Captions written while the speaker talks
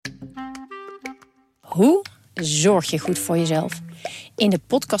Hoe zorg je goed voor jezelf? In de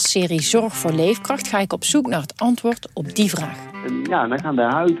podcastserie Zorg voor Leefkracht ga ik op zoek naar het antwoord op die vraag. Ja, dan gaan de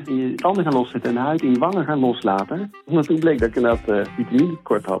huid in je tanden gaan loszetten en de huid in je wangen gaan loslaten. Omdat toen bleek dat ik inderdaad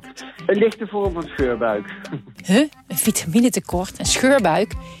vitaminetekort had. Een lichte vorm van scheurbuik. Een vitaminetekort, een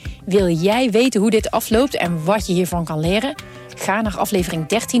scheurbuik? Wil jij weten hoe dit afloopt en wat je hiervan kan leren? Ga naar aflevering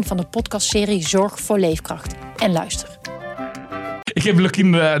 13 van de podcastserie Zorg voor Leefkracht en luister. Ik heb Lukien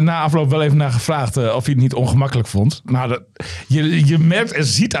na afloop wel even naar gevraagd of hij het niet ongemakkelijk vond. Nou, je merkt en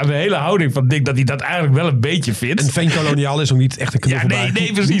ziet aan de hele houding van Dick dat hij dat eigenlijk wel een beetje vindt. En veenkoloniaal is ook niet echt een knuffelbuik. Ja,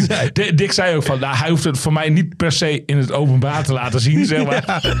 nee, precies. Dick zei ook van, nou, hij hoeft het voor mij niet per se in het openbaar te laten zien, zeg maar.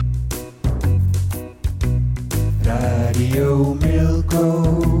 Ja. Radio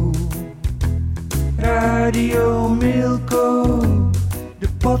Milko. Radio Milko. De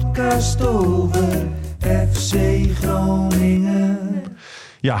podcast over FC Groningen.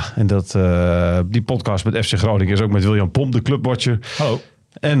 Ja, en die podcast met FC Groningen is ook met William Pomp, de clubwatcher. Hallo.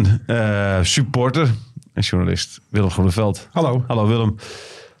 En supporter en journalist Willem Groeneveld. Hallo. Hallo Willem.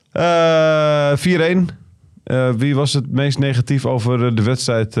 4-1. Wie was het meest negatief over de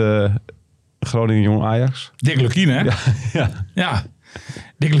wedstrijd Groningen-Jong Ajax? Dick Lukien, hè? Ja.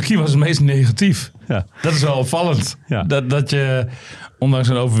 Dick Lukien was het meest negatief. Ja. Dat is wel opvallend. Ja. Dat je, ondanks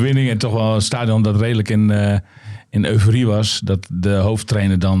een overwinning en toch wel een stadion dat redelijk in euforie was, dat de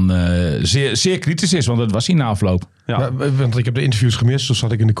hoofdtrainer dan zeer, zeer kritisch is. Want dat was hij na afloop. Ja. Want ik heb de interviews gemist, toen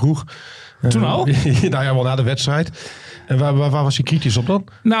zat ik in de kroeg. Toen al? Nou ja, wel na de wedstrijd. En waar was hij kritisch op dan?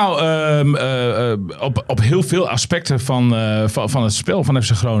 Nou, op heel veel aspecten van het spel van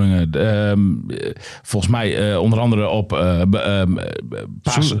FC Groningen. Volgens mij onder andere op een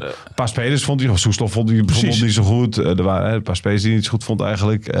paar spelers vond hij, of Suslov vond hij bijvoorbeeld niet zo goed. Er waren een paar spelers die hij niet zo goed vond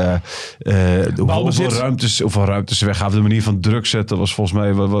eigenlijk. Hoeveel ruimtes ze weggaven. De manier van druk zetten was volgens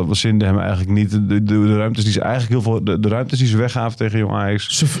mij, wat zinde hem eigenlijk niet. De ruimtes die ze eigenlijk heel veel, de ruimtes die ze weggaven tegen Jong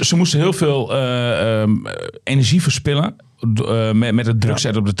Ajax. Ze moesten heel veel energie verspillen. Met het druk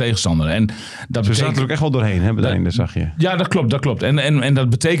zetten op de tegenstander. En dat ze zaten er ook echt wel doorheen, hè, bij het einde, zag je. Ja, dat klopt. En dat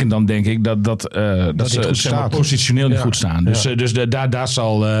betekent dan, denk ik, dat ze positioneel niet goed staan. Dus daar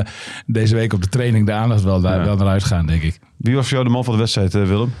zal deze week op de training de aandacht wel naar uitgaan, denk ik. Wie was voor jou de man van de wedstrijd,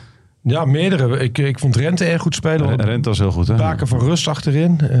 Willem? Ja, meerdere. Ik vond Rente erg goed spelen. Rente was heel goed, hè? Baken van rust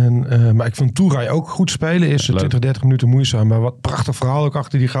achterin. Maar ik vond Toerij ook goed spelen. Eerste 20-30 minuten moeizaam. Maar wat prachtig verhaal ook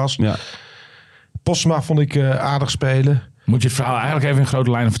achter die gast. Ja. Postma vond ik aardig spelen. Moet je het verhaal eigenlijk even in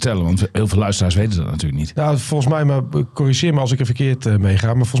grote lijnen vertellen? Want heel veel luisteraars weten dat natuurlijk niet. Nou, volgens mij, maar corrigeer me als ik er verkeerd meega.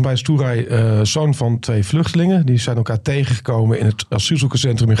 Maar volgens mij is Toerij zoon van 2 vluchtelingen. Die zijn elkaar tegengekomen in het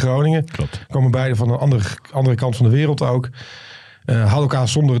asielzoekerscentrum in Groningen. Klopt. Komen beide van een andere kant van de wereld ook. Hadden elkaar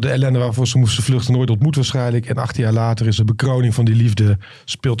zonder de ellende waarvoor ze moesten vluchten nooit ontmoet waarschijnlijk. En 18 jaar later is de bekroning van die liefde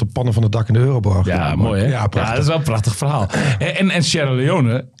speelt de pannen van het dak in de Euroborg. Ja, mooi hè? Ja, prachtig. Ja, dat is wel een prachtig verhaal. En Sierra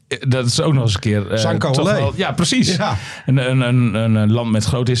Leone, dat is ook nog eens een keer... ja, precies. Ja. Een land met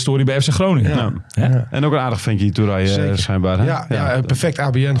grote historie bij FC Groningen. Ja. En ook een aardig ventje, Toerij, schijnbaar. Hè? Ja, perfect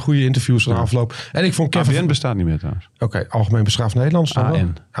ABN, goede interviews na afloop. En ik vond Kevin... ABN bestaat niet meer trouwens. Oké, Algemeen Beschaafd Nederlands.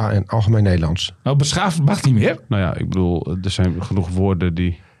 AN, Algemeen Nederlands. Nou, beschaafd mag niet meer? Nou ja, ik bedoel, er zijn genoeg woorden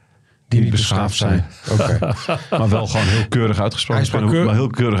die niet beschaafd zijn. Okay. Maar wel gewoon heel keurig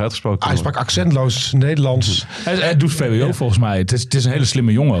uitgesproken. Hij sprak accentloos Nederlands. Hij doet VWO volgens mij. Het is een hele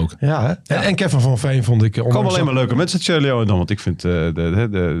slimme jongen ook. Ja, hè? En Kevin van Veen vond ik... Er komen alleen maar leuke mensen uit Sierra Leone dan. Want ik vind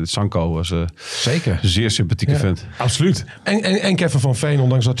de Sanko was zeker een zeer sympathieke vent. Absoluut. En Kevin van Veen,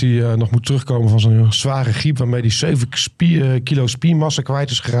 ondanks dat hij nog moet terugkomen van zo'n zware griep, waarmee hij 7 kilo spiermassa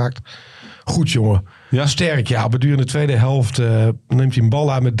kwijt is geraakt. Goed, jongen. Ja? Sterk, ja. Op het duur in de tweede helft neemt hij een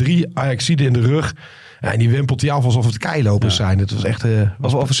bal aan met 3 Ajaxiden in de rug. Ja, en die wimpelt hij af alsof het keilopen zijn. Het was echt...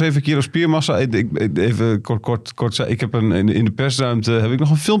 Over 7 kilo spiermassa. Even kort zeggen. Ik heb in de persruimte heb ik nog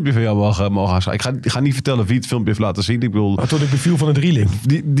een filmpje van jou mogen gaan. Ik ga niet vertellen wie het filmpje heeft laten zien. Ik bedoel, toen ik beviel van een drieling.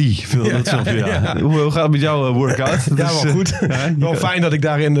 Die dat filmpje, ja. Hoe gaat het met jouw workout? Ja, wel goed. Wel fijn dat ik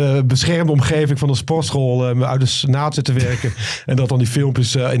daar in de beschermde omgeving van de sportschool uit de naad zit te werken. En dat dan die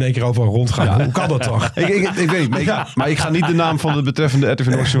filmpjes in één keer overal rondgaan. Ja. Hoe kan dat toch? Ik weet maar ik ga niet de naam van de betreffende RTV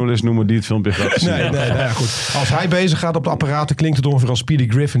Noord-journalist noemen die het filmpje heeft laten zien. Nee. Ja, goed. Als hij bezig gaat op de apparaten, klinkt het ongeveer als Speedy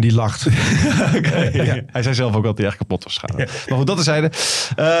Griffin die lacht. Okay. Ja. Hij zei zelf ook dat hij echt kapot was gegaan. Ja. Maar goed, dat is zijde.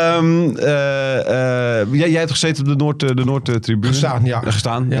 Jij hebt gezeten op de Noordtribune. Gestaan,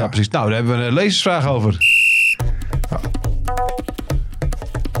 ja, precies. Nou, daar hebben we een lezersvraag over. Ja.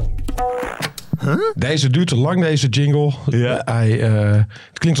 Huh? Deze duurt te lang, deze jingle. Ja.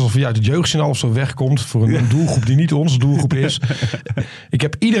 Het klinkt alsof hij uit het jeugdjournaal of zo wegkomt voor een doelgroep die niet onze doelgroep is. Ik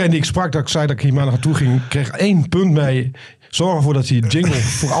heb iedereen die ik sprak, dat ik zei dat ik hier maar naartoe ging, kreeg 1 punt mee. Zorg ervoor dat die jingle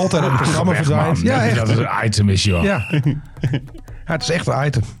voor altijd op het programma verdwijnt. Ja, echt. Dat het een item is, joh. Ja. Het is echt een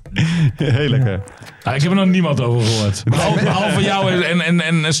item. Heel lekker. Nou, ik heb er nog niemand over gehoord. Behalve jou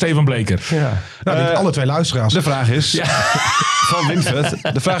en Steven Bleker. Ja. Nou, alle 2 luisteraars. De vraag is... Van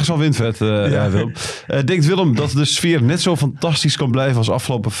Windvet. De vraag is van Windvet, Willem. Denkt Willem dat de sfeer net zo fantastisch kan blijven als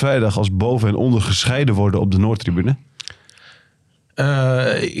afgelopen vrijdag als boven en onder gescheiden worden op de Noordtribune?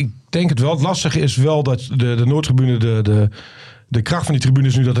 Ik denk het wel. Het lastige is wel dat de Noordtribune, de kracht van die tribune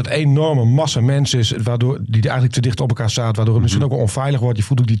is nu dat het enorme massa mensen is, waardoor die eigenlijk te dicht op elkaar staat, waardoor het misschien ook wel onveilig wordt. Je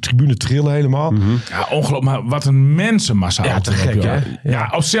voelt ook die tribune trillen helemaal. Ja, ongelooflijk. Maar wat een mensenmassa. Ja, te gek, hè?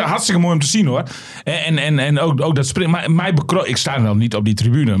 Ja, op zich hartstikke mooi om te zien, hoor. En ook dat springen. Maar mij bekroop, ik sta wel niet op die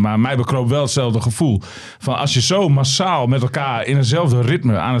tribune, maar mij bekroop wel hetzelfde gevoel. Van als je zo massaal met elkaar in eenzelfde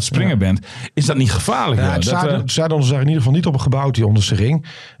ritme aan het springen bent, is dat niet gevaarlijk? Ja, het stadion is daar in ieder geval niet op gebouwd, die onderste ring.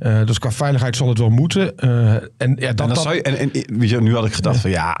 Dus qua veiligheid zal het wel moeten. Nu had ik gedacht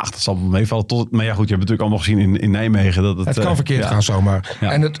van dat zal meevallen. Maar ja goed, je hebt natuurlijk allemaal gezien in Nijmegen. Dat het kan verkeerd gaan zomaar.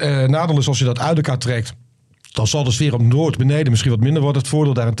 Ja. En het nadeel is als je dat uit elkaar trekt, dan zal de sfeer op Noord beneden misschien wat minder worden. Het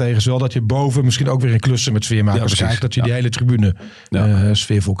voordeel daarentegen is wel dat je boven misschien ook weer een klussen met sfeermakers krijgt. Dat je die hele tribune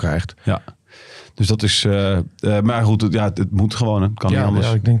sfeervol krijgt. Ja. Dus dat is... maar goed, het moet gewoon. Het kan niet anders.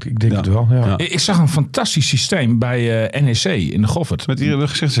 Ja, ik denk het wel. Ja. Ik zag een fantastisch systeem bij NEC in de Goffert. Met die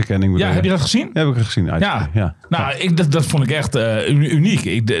gezichtsherkenning. Ja, heb je dat gezien? Heb ik gezien. Ja. Nou, dat vond ik echt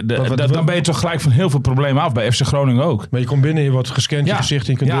uniek. Dan ben je toch gelijk van heel veel problemen af. Bij FC Groningen ook. Maar je komt binnen, je wordt gescand, je gezicht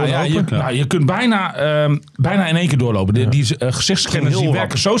en je kunt doorlopen. Je kunt bijna in één keer doorlopen. Die gezichtsscanners die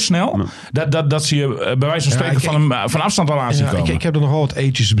werken zo snel dat ze je bij wijze van spreken van afstand al aan zien komen. Ik heb er nogal wat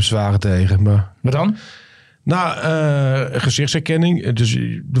ethische bezwaren tegen. Maar... Wat dan? Nou, gezichtsherkenning. Dus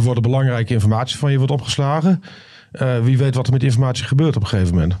er wordt belangrijke informatie van je wordt opgeslagen. Wie weet wat er met informatie gebeurt op een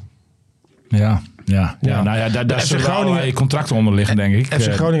gegeven moment. Ja. Nou ja, daar zullen allerlei contracten onder liggen, denk ik.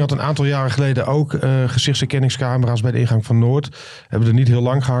 FC Groningen had een aantal jaren geleden ook gezichtsherkenningscamera's bij de ingang van Noord. Hebben er niet heel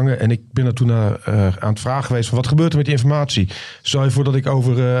lang gehangen. En ik ben er toen aan het vragen geweest van wat gebeurt er met die informatie? Stel je voor dat ik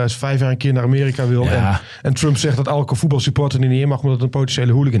over 5 jaar een keer naar Amerika wil. Ja. En Trump zegt dat elke voetbalsupporter er niet in mag omdat het een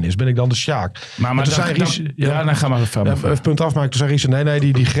potentiële hooligan is. Ben ik dan de Sjaak? Dan gaan we even punt afmaken. Toen zei Ries, nee,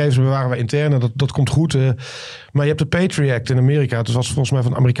 die gegevens bewaren we intern. En dat komt goed. Maar je hebt de Patriot Act in Amerika. Het was volgens mij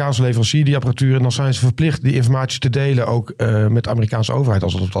van de Amerikaanse leverancier die apparatuur. En dan zijn ze verplicht die informatie te delen ook met de Amerikaanse overheid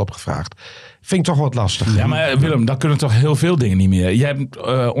als het wordt opgevraagd. Vind ik toch wat lastig. Ja, maar Willem, dan kunnen toch heel veel dingen niet meer. Jij hebt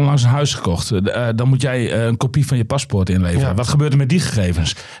onlangs een huis gekocht. Dan moet jij een kopie van je paspoort inleveren. Ja. Wat gebeurt er met die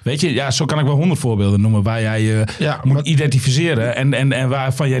gegevens? Weet je, zo kan ik wel 100 voorbeelden noemen waar jij moet identificeren en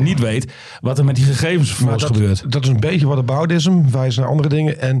waarvan jij niet weet wat er met die gegevens vervolgens gebeurt. Dat is een beetje wat aboutism, wijzen naar andere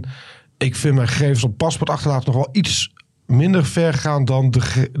dingen. En ik vind mijn gegevens op paspoort achterlaten nog wel iets minder ver gaan dan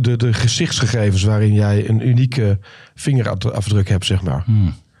de gezichtsgegevens waarin jij een unieke vingerafdruk hebt, zeg maar.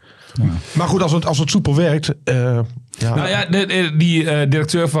 Ja. Maar goed, als het soepel werkt... Nou ja, die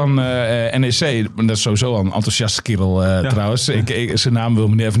directeur van NEC, dat is sowieso al een enthousiaste kerel trouwens. Zijn naam wil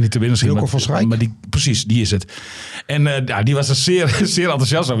me even niet te binnen schieten. Wilco van Schijk? Maar precies, die is het. En die was er zeer, zeer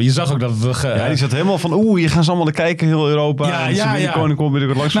enthousiast over. Je zag ook dat het... die zat helemaal van, je gaan ze allemaal kijken, heel Europa. Ja. Koning komt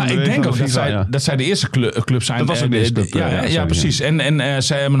binnenkort langs van de ik denk ook dat zij de eerste club zijn. Dat was ook deze club. Ja, precies. En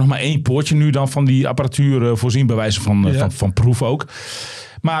zij hebben nog maar 1 poortje nu dan van die apparatuur voorzien, bij wijze van proef ook.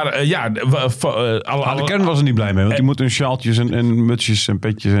 Maar de kern was er niet blij mee. Want die moeten sjaaltjes en mutsjes en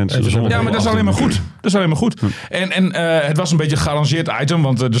petjes. Maar dat is alleen maar goed. Dat is alleen maar goed. En het was een beetje een gearrangeerd item.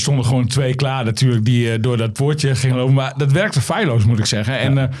 Want er stonden gewoon 2 klaar natuurlijk die door dat poortje gingen lopen. Maar dat werkte feilloos, moet ik zeggen.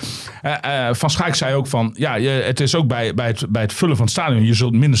 En Van Schaik zei ook van... het is ook bij het vullen van het stadion. Je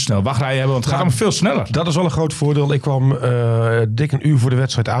zult minder snel wachtrijen hebben. Want het gaat allemaal veel sneller. Dat is wel een groot voordeel. Ik kwam dik een uur voor de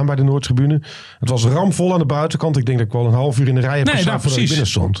wedstrijd aan bij de Noordtribune. Het was ramvol aan de buitenkant. Ik denk dat ik wel een half uur in de rij heb gestaan voordat ik binnen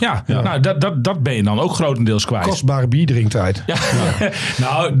stond. Ja. Nou, dat ben je dan ook grotendeels kwijt. Kostbare bierdrinktijd. Ja.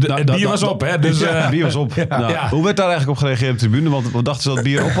 Het bier was op, hè? Dus, bier was op. Hoe werd daar eigenlijk op gereageerd op de tribune? Want dachten ze dat het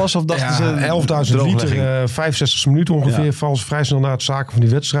bier op was? Of dachten ze 11.000 liter, 65 minuten ongeveer. Vallen ze vrij snel na het zaken van die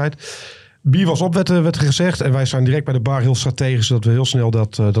wedstrijd. Bier was op, werd er gezegd. En wij staan direct bij de bar heel strategisch, zodat we heel snel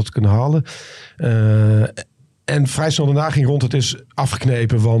dat kunnen halen. En vrij snel daarna ging rond, het is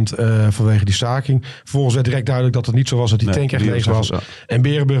afgeknepen, want vanwege die staking. Vervolgens werd direct duidelijk dat het niet zo was dat die tank echt leeg was. Ja. En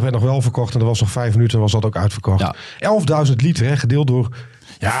Berenburg werd nog wel verkocht en er was nog 5 minuten en was dat ook uitverkocht. Ja. 11.000 liter, gedeeld door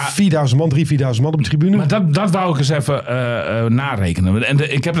 4.000 man, 3.000, 4.000 man op de tribune. Maar dat wou ik eens even narekenen.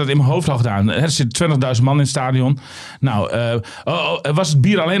 En ik heb dat in mijn hoofd al gedaan. Er zitten 20.000 man in het stadion. Nou, was het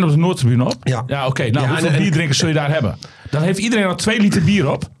bier alleen op de Noordtribune op? Ja. Oké. Nou, hoeveel bierdrinkers zul je daar hebben? Dan heeft iedereen al 2 liter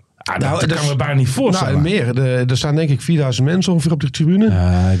bier op. Dat kan me bijna niet voorstellen. Meer. Er staan denk ik 4000 mensen ongeveer op de tribune.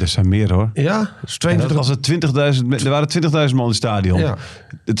 Er zijn meer hoor. Ja, dus 22... er waren 20.000 man in het stadion. Ja.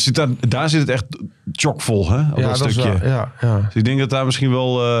 Daar zit het echt chockvol, hè? Op dat stukje. Ja. Dus ik denk dat daar misschien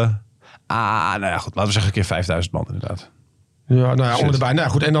wel... goed, laten we zeggen een keer 5000 man inderdaad. Ja, om erbij. Nou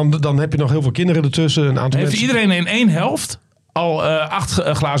goed, en dan heb je nog heel veel kinderen ertussen. Een aantal Heeft mensen... iedereen in één helft al 8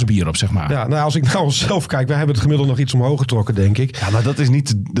 glazen bier op, zeg maar? Ja, als ik naar onszelf kijk, wij hebben het gemiddeld nog iets omhoog getrokken, denk ik. Ja, maar dat is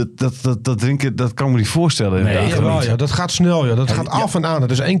niet... Dat drinken, dat kan ik me niet voorstellen. Nee, dat gaat snel, ja. Dat gaat af en aan.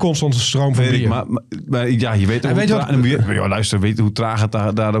 Het is één constante stroom van bier. Maar je weet ook luister, weet hoe traag het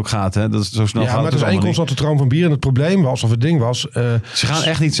daar ook gaat. Hè? Dat is zo snel gaat maar het is één constante stroom van bier. En het probleem was, of het ding was... Ze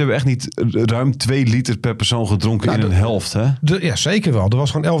hebben echt niet ruim 2 liter per persoon gedronken in een helft, hè? Ja, zeker wel. Er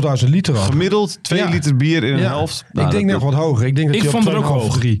was gewoon 11.000 liter al. Gemiddeld 2 liter bier in een helft. Ik denk nog wat hoger. Ik denk dat vond het ook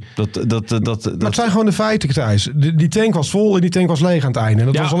hoog. 3. Maar het zijn gewoon de feiten, Thijs. Die tank was vol en die tank was leeg aan het einde. En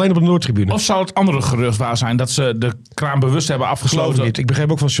dat was alleen op de Noordtribune. Of zou het andere gerucht waar zijn dat ze de kraan bewust hebben afgesloten? Niet. Ik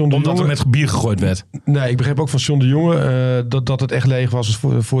begreep ook van John de Jonge... Omdat er met bier gegooid werd. Nee, ik begreep ook van John de Jonge dat het echt leeg was.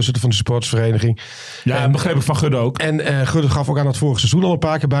 Als voorzitter van de supportersvereniging. Ja, en begreep ik van Gudde ook. En Gudde gaf ook aan het vorige seizoen al een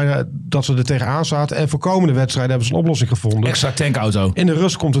paar keer bijna dat ze er tegenaan zaten. En voor komende wedstrijden hebben ze een oplossing gevonden. Extra tankauto. In de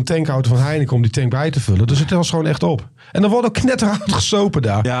rust komt een tankauto van Heineken om die tank bij te vullen. Dus het was gewoon echt op. En dan wordt ook knetterhard gesopen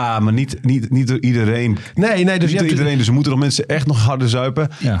daar. Ja, maar niet door iedereen. Nee, dus niet door iedereen. Dus er moeten nog mensen echt nog harder zuipen.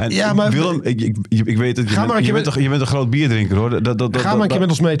 Ja, maar Willem, ik weet het. Je bent een groot bierdrinker, hoor. Ga maar een keer met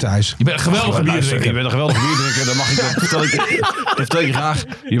ons mee, Thijs. Je bent een geweldige bierdrinker. Je bent een geweldige bierdrinker. Dat mag ik. Dat vertel ik je graag.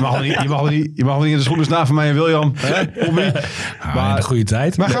 Je mag wel niet in de schoenen staan van mij en William. Maar in de goede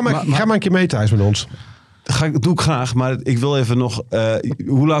tijd. Maar ga maar een keer mee, Thijs, met ons. Doe ik graag, maar ik wil even nog...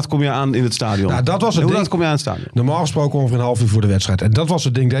 hoe laat kom je aan in het stadion? Nou, dat was het hoe laat kom je aan het stadion? Normaal gesproken ongeveer een half uur voor de wedstrijd. En dat was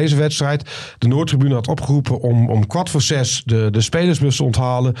het ding deze wedstrijd. De Noordtribune had opgeroepen om 5:15 de spelersbus te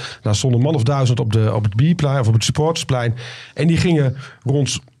onthalen. Daar stonden een man of 1000 op het bierplein of op het supportersplein. En die gingen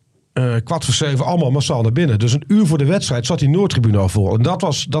rond 6:15 allemaal massaal naar binnen. Dus een uur voor de wedstrijd zat die Noordtribune al vol. En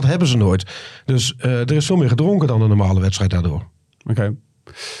dat hebben ze nooit. Dus er is veel meer gedronken dan een normale wedstrijd daardoor. Oké.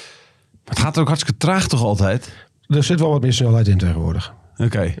 Het gaat ook hartstikke traag toch altijd? Er zit wel wat meer snelheid in tegenwoordig.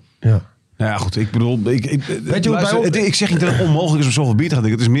 Oké. Ja. Nou ja, goed. Ik bedoel... Weet je ik zeg niet dat het onmogelijk is om zoveel bier te gaan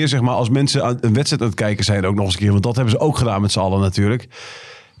drinken. Het is meer zeg maar als mensen een wedstrijd aan het kijken zijn ook nog eens een keer. Want dat hebben ze ook gedaan met z'n allen natuurlijk.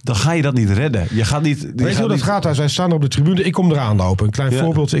 Dan ga je dat niet redden. Je gaat niet... Weet je hoe dat gaat? Zij staan op de tribune. Ik kom eraan lopen. Een klein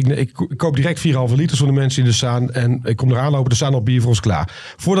voorbeeld. Ik koop direct 4,5 liter voor de mensen die er staan. En ik kom eraan lopen. Er staan al bier voor ons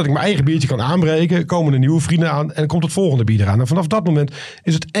klaar. Voordat ik mijn eigen biertje kan aanbreken, komen er nieuwe vrienden aan. En dan komt het volgende bier eraan. En vanaf dat moment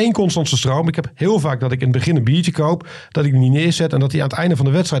is het één constante stroom. Ik heb heel vaak dat ik in het begin een biertje koop. Dat ik hem niet neerzet. En dat hij aan het einde van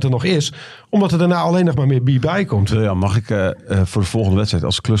de wedstrijd er nog is. Omdat er daarna alleen nog maar meer bier bij komt. Ja, mag ik voor de volgende wedstrijd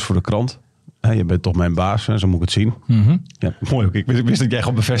als klus voor de krant... Je bent toch mijn baas, zo moet ik het zien. Mm-hmm. Ja, mooi ook. Ik wist dat jij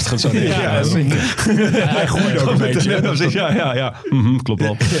gewoon bevestigend zou denken. Hij groeit ook een beetje. Ja. Klopt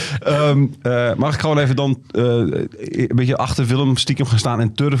wel. Mag ik gewoon even dan een beetje achter Willem stiekem gaan staan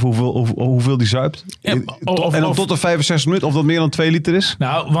en turven hoeveel die zuipt? Ja, en dan tot de 65 minuten, of dat meer dan 2 liter is?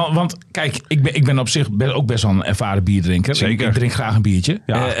 Nou, want kijk, ik ben op zich ook best wel een ervaren bierdrinker. Zeker. Ik drink graag een biertje.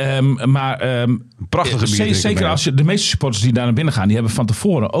 Ja. Maar prachtige bierdrinker. Zeker als de meeste supporters die daar naar binnen gaan, die hebben van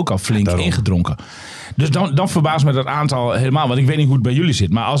tevoren ook al flink ingedronken. Dus dan verbaast me dat aantal helemaal. Want ik weet niet hoe het bij jullie zit.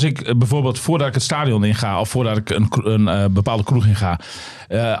 Maar als ik bijvoorbeeld voordat ik het stadion inga, of voordat ik een bepaalde kroeg inga,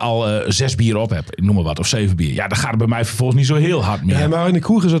 al 6 bier op heb, ik noem maar wat, of 7 bier. Ja, dan gaat het bij mij vervolgens niet zo heel hard meer. Ja, maar in de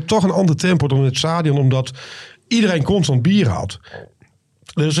kroeg is het toch een ander tempo dan in het stadion, omdat iedereen constant bier haalt.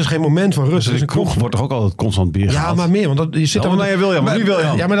 Dus er is geen moment van rust. Dus in de kroeg wordt toch ook altijd constant bier gehaald? Ja, maar meer. Want je zit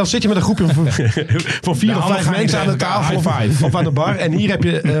Ja, maar dan zit je met een groepje van 4 of 5 mensen aan de tafel of aan de bar. En hier heb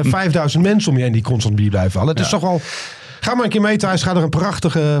je 5000 mensen om je heen die constant bier blijven halen. Het is toch wel... Ga maar een keer mee thuis. Ga er een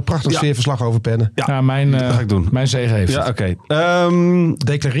prachtig sfeerverslag over pennen. Ja, dat ga ik doen. Mijn zegen heeft het. Ja, oké.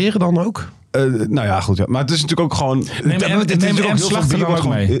 Declareren dan ook? Nou ja, goed. Ja. Maar het is natuurlijk ook gewoon...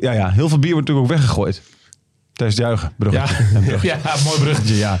 Heel veel bier wordt natuurlijk ook weggegooid. Tijdens het juichen. Bruggetje. Ja, mooi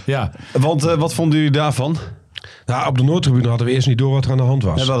bruggetje, ja. Want wat vonden jullie daarvan? Nou, op de Noordtribune hadden we eerst niet door wat er aan de hand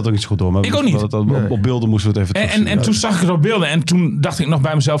was. Ja, we hadden het ook niet zo goed door. Maar ik ook niet. Op beelden moesten we het even terugzien. En toen zag ik het op beelden. En toen dacht ik nog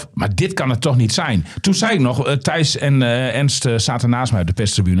bij mezelf, maar dit kan het toch niet zijn. Toen zei ik nog, Thijs en Ernst zaten naast mij op de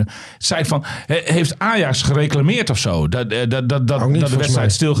perstribune. Zei ik van, heeft Ajax gereclameerd of zo? Dat de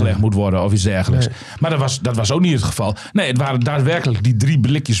wedstrijd stilgelegd moet worden of iets dergelijks. Nee. Maar dat was ook niet het geval. Nee, het waren daadwerkelijk die 3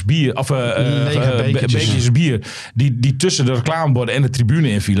 blikjes bier, of bekertjes bier, die tussen de reclameborden en de tribune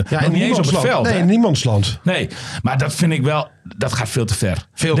invielen. Ja, en niet eens op het veld. Nee, in niemandsland. Nee, Maar dat vind ik wel, dat gaat veel te ver.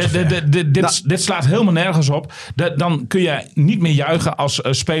 Dit slaat helemaal nergens op. Dan kun je niet meer juichen als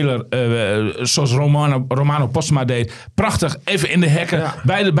speler zoals Romano Postma deed. Prachtig, even in de hekken,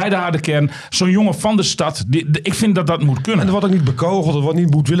 bij de harde kern. Zo'n jongen van de stad. Ik vind dat moet kunnen. En er wordt ook niet bekogeld, er wordt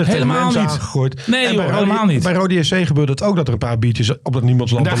niet moedwillig tegen mensen niet aangegooid. Nee, helemaal niet. Bij Rode JC gebeurde het ook dat er een paar biertjes op dat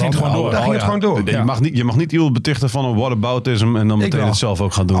niemandsland daar ging het gewoon door. Daar ging het gewoon door. Je mag niet iemand betichten van een whataboutism en dan meteen het zelf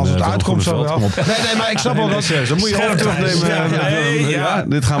ook gaan doen. Als het uitkomt zo wel. Nee, maar ik snap wel dat. Dan moet je gewoon terugnemen.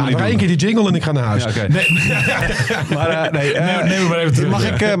 Dit gaan we niet doen. Maar één keer die jingle en ik ga naar huis. Neem maar even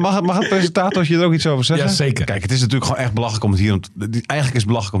terug. Mag het presentatortje er ook iets over zeggen? Ja, zeker. Kijk, het is natuurlijk gewoon echt belachelijk om het hier... Eigenlijk is het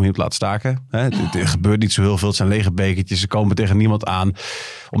belachelijk om hier te laten staken. Er gebeurt niet zo heel veel. Het zijn lege bekertjes. Ze komen tegen niemand aan.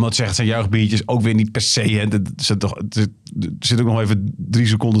 Omdat ze zeggen, het zijn juichbiertjes. Ook weer niet per se. Er zit ook nog even 3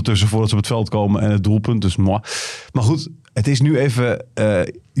 seconden tussen voordat ze op het veld komen. En het doelpunt. Dus moi. Maar goed, het is nu even...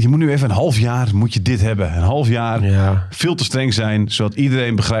 je moet nu even een half jaar moet je dit hebben. Een half jaar veel te streng zijn. Zodat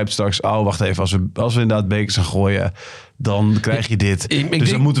iedereen begrijpt straks... Oh, wacht even. Als we inderdaad bekers gaan gooien... Dan krijg je dit.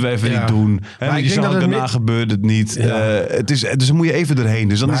 Dus dat moeten we even niet doen. Maar je zag daarna gebeurt het niet. Dus dan moet je even erheen.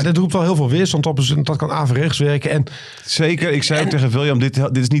 Dus maar dit roept wel heel veel weerstand op. Dus dat kan averechts werken. En, zeker. Ik zei ook tegen William,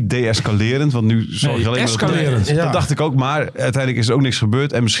 dit is niet de-escalerend. Want nu zal je alleen escalerend. Dat dacht ik ook. Maar uiteindelijk is er ook niks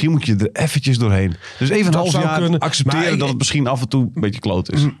gebeurd. En misschien moet je er eventjes doorheen. Dus even een half jaar accepteren dat het misschien af en toe een beetje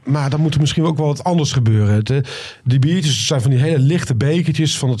kloot is. Maar dan moet er misschien ook wel wat anders gebeuren. Die biertjes zijn van die hele lichte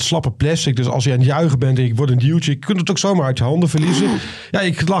bekertjes. Van het slappe plastic. Dus als je aan het juichen bent en je wordt een duwtje. Je kunt het ook zomaar uit je handen verliezen. Ja,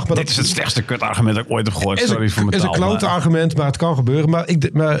 ik lach, maar dit is het slechtste kutargument dat ik ooit heb gehoord. Sorry voor mijn taal. Het is een klote argument, maar het kan gebeuren. Maar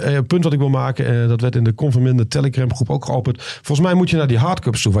het punt wat ik wil maken, dat werd in de Conforminder Telegram groep ook geopend. Volgens mij moet je naar die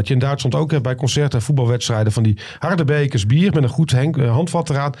hardcups toe. Wat je in Duitsland ook hebt bij concerten en voetbalwedstrijden. Van die harde bekers bier met een goed handvat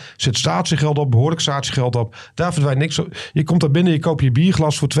eraan. Zit statiegeld op, behoorlijk statiegeld op. Daar verdwijnt niks. Je komt daar binnen, je koopt je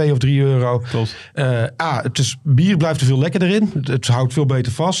bierglas voor 2 of 3 euro. Bier blijft er veel lekkerder in. Het houdt veel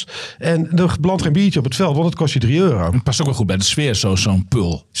beter vast. En er belandt geen biertje op het veld, want het kost je 3 euro. Het past ook wel goed bij de sfeer, zo'n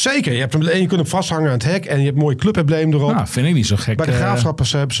pul. Zeker. Je kunt hem vasthangen aan het hek en je hebt een mooi clubembleem erop. Nou, vind ik niet zo gek. Bij de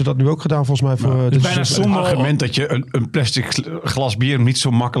Graafschappers hebben ze dat nu ook gedaan volgens mij. Het is bijna zonder argument dat je een plastic glas bier niet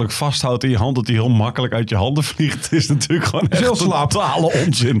zo makkelijk vasthoudt in je hand, dat hij heel makkelijk uit je handen vliegt. Is natuurlijk gewoon heel slap. Totale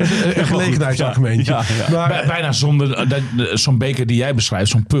onzin. Een gelegenheidsargumentje. Maar bijna zonder zo'n beker die jij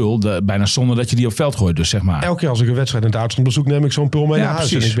beschrijft, zo'n pul, bijna zonder dat je die op veld gooit, dus zeg maar. Elke keer als ik een wedstrijd in Duitsland bezoek, neem ik zo'n pul mee naar huis.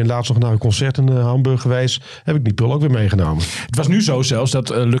 Precies. En ik ben laatst nog naar een concert in Hamburg geweest. Heb ik die pul ook weer meegenomen. Het was nu zo zelfs dat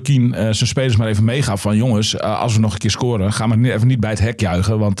Lukien zijn spelers maar even meegaf van jongens, als we nog een keer scoren, gaan we even niet bij het hek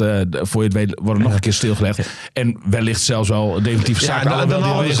juichen, want voor je het weet worden nog een keer stilgelegd. En wellicht zelfs wel definitieve zaken.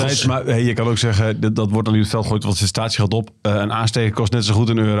 Maar je kan ook zeggen, dat wordt dan nu het veld gegooid, want het statiegeld op. Een aansteker kost net zo goed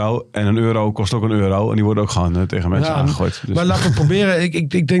 €1. En €1 kost ook €1. En die worden ook gewoon tegen mensen aangegooid. Dus. Maar laten we het proberen.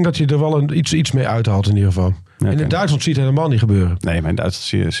 Ik denk dat je er wel iets mee uithaalt in ieder geval. Okay. En in Duitsland zie je het helemaal niet gebeuren. Nee, maar in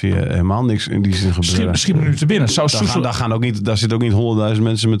Duitsland zie je helemaal niks in die zin gebeuren. Misschien nu te binnen. Daar zitten ook niet 100.000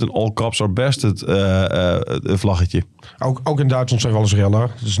 mensen met een all caps are best vlaggetje. Ook in Duitsland zijn wel eens rellen.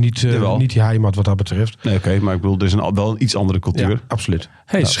 Dus niet die heimat wat dat betreft. Nee, oké, maar ik bedoel, er is wel een iets andere cultuur. Ja, absoluut.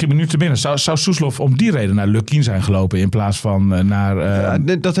 Schiet me nu te binnen. Zou Suslov om die reden naar Lukien zijn gelopen in plaats van naar...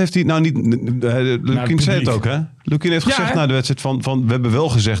 dat heeft hij nou niet... Lukien zei het ook, hè? Lukien heeft gezegd na de wedstrijd van we hebben wel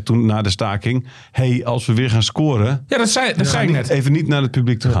gezegd toen na de staking, als we weer gaan scoren... Ja, dat zei ik net. Even niet naar het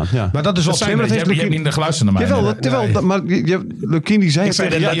publiek te gaan. Ja. Maar dat is wel... Je hebt niet de geluisterd naar mij. Maar Lukien die zei het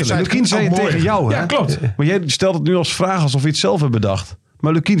tegen jou. Lukien zei het tegen jou, hè? Ja, klopt. Maar jij stelt het nu als vraag alsof je het zelf hebt bedacht.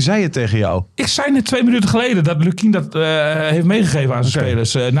 Maar Lukien zei het tegen jou. Ik zei net 2 minuten geleden dat Lukien dat heeft meegegeven aan zijn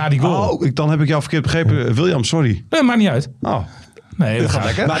spelers na die goal. Dan heb ik jou verkeerd begrepen. William, sorry. Nee, maakt niet uit. Nee, dat gaat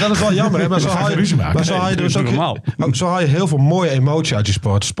lekker. Maar dat is wel jammer. Hè? Maar zo haal je heel veel mooie emotie uit je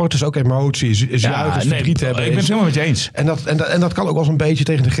sport. Sport is ook emotie. Is juichen, verdriet hebben. Ik ben het helemaal met je eens. En dat kan ook wel eens een beetje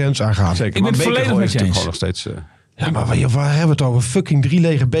tegen de grens aangaan. Zeker. Ik ben het volledig met je eens. Gewoon nog steeds... Ja, maar waar hebben we het over? Fucking 3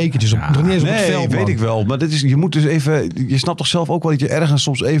 lege bekertjes. Nog niet eens op het veld, man. Weet ik wel. Maar je moet dus even... Je snapt toch zelf ook wel dat je ergens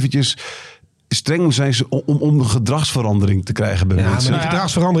soms eventjes... streng moet zijn om een gedragsverandering te krijgen bij mensen. Maar die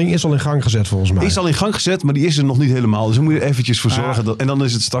gedragsverandering is al in gang gezet volgens mij. Is al in gang gezet, maar die is er nog niet helemaal. Dus dan moet je er eventjes voor zorgen. En dan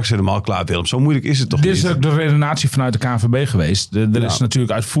is het straks helemaal klaar, Willem. Zo moeilijk is het toch niet? Dit is ook de redenatie vanuit de KNVB geweest. Er is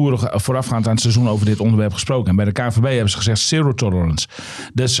natuurlijk uitvoerig voorafgaand aan het seizoen over dit onderwerp gesproken. En bij de KNVB hebben ze gezegd zero tolerance.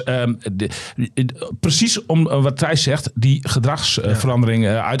 Dus precies om wat Thijs zegt, die gedragsverandering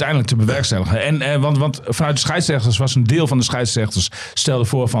uiteindelijk te bewerkstelligen. Want vanuit de scheidsrechters was een deel van de scheidsrechters stelde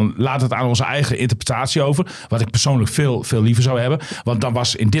voor van laat het aan onze eigen eigen interpretatie over. Wat ik persoonlijk veel, veel liever zou hebben. Want dan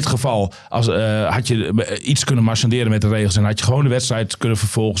was in dit geval, had je iets kunnen marchanderen met de regels. En had je gewoon de wedstrijd kunnen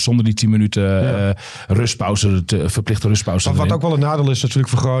vervolgen zonder die 10 minuten rustpauze, verplichte rustpauze. Wat ook wel een nadeel is natuurlijk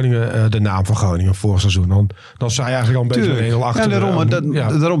voor Groningen, de naam van Groningen vorig seizoen. Dan sta je eigenlijk al een beetje heel achter.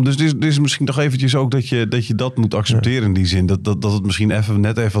 Ja, daarom. Dus dit is misschien toch eventjes ook dat je dat moet accepteren in die zin. Dat het misschien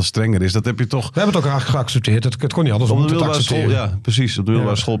net even wat strenger is. Dat heb je toch... We hebben het ook geaccepteerd. Het kon niet anders om te accepteren. Ja, precies. Op de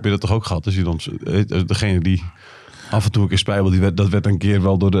middelbare school heb je dat toch ook gehad. Dus je dan, degene die af en toe een keer spijbel, dat werd een keer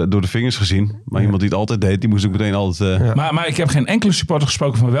wel door de vingers gezien. Maar iemand die het altijd deed, die moest ook meteen altijd... Maar ik heb geen enkele supporter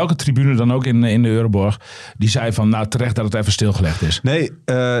gesproken van welke tribune dan ook in de Euroborg. Die zei van, nou terecht dat het even stilgelegd is. Nee,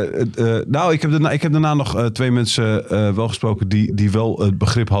 ik heb daarna nog 2 mensen wel gesproken die wel het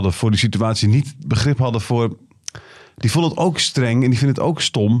begrip hadden voor die situatie. Niet begrip hadden voor... Die vonden het ook streng en die vinden het ook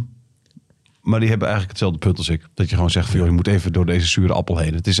stom. Maar die hebben eigenlijk hetzelfde punt als ik. Dat je gewoon zegt van, joh, je moet even door deze zure appel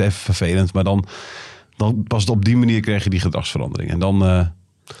heen. Het is even vervelend, maar dan pas op die manier krijg je die gedragsverandering. En dan...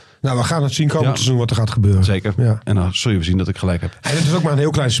 Nou, we gaan het zien komend seizoen wat er gaat gebeuren. Zeker. Ja. En dan zul je zien dat ik gelijk heb. En het is ook maar een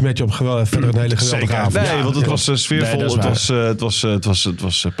heel klein smetje op verder een hele geweldige avond. Nee, want het was sfeervol. Het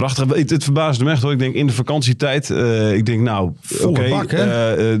was prachtig. Het verbaasde me echt hoor. Ik denk in de vakantietijd. Ik denk nou, oké.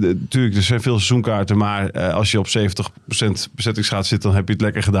 Natuurlijk, er zijn veel seizoenkaarten. Maar als je op 70% bezettingsgraad zit, dan heb je het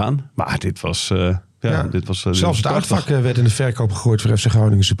lekker gedaan. Maar dit was... Dit was zelfs het uitvak werd in de verkoop gegooid voor FC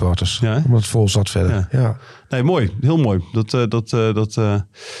Groningen supporters. Ja? Omdat het vol zat verder. Ja. Nee, mooi. Heel mooi.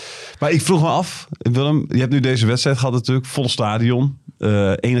 Maar ik vroeg me af, Willem, je hebt nu deze wedstrijd gehad natuurlijk. Vol stadion.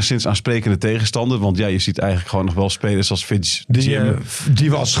 Enigszins aansprekende tegenstander. Want je ziet eigenlijk gewoon nog wel spelers als Fitz Jim.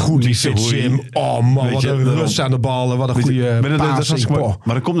 Die was goed, die Fitz Jim. Oh man, wat een rust aan de ballen. Wat een goede passing.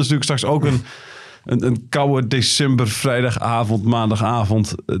 Maar er komt natuurlijk straks ook een koude december, vrijdagavond,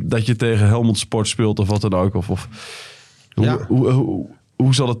 maandagavond, dat je tegen Helmond Sport speelt of wat dan ook.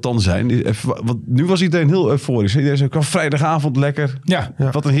 Hoe zal het dan zijn? Want nu was iedereen heel euforisch. Iedereen zei, vrijdagavond lekker. Ja.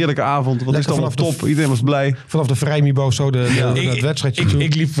 Wat een heerlijke avond. Wat is dan wel top. Iedereen was blij. Vanaf de vrijniveau zo het wedstrijdje toe.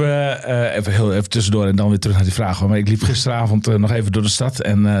 Ik liep even tussendoor en dan weer terug naar die vraag. Maar ik liep gisteravond nog even door de stad.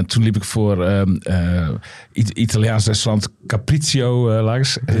 En toen liep ik voor Italiaans restaurant Capriccio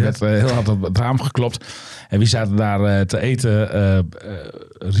langs. Er werd heel hard op het raam geklopt. En wie zaten daar te eten?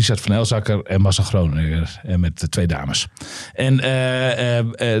 Richard van Elzakker en Massa Groninger. Met de 2 dames. En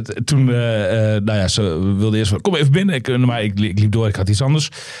toen, ze wilde eerst van, kom even binnen. Maar ik liep door, ik had iets anders.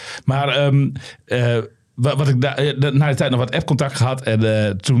 Maar wat ik na de tijd nog wat app-contact gehad.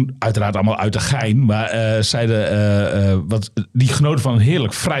 En toen uiteraard allemaal uit de gein. Maar zeiden, die genoten van een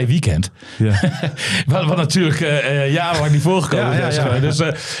heerlijk vrij weekend. Ja. wat natuurlijk jarenlang niet voorgekomen is. Ja. Dus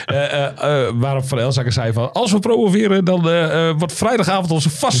waarop Van Elzakker zei van, als we promoveren, dan wordt vrijdagavond onze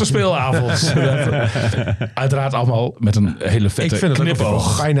vaste speelavond. Uiteraard allemaal met een hele vette knipoog. Ik vind het ook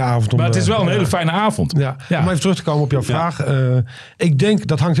een fijne avond. Maar het is wel een hele fijne avond. Ja. Om even terug te komen op jouw vraag. Ik denk,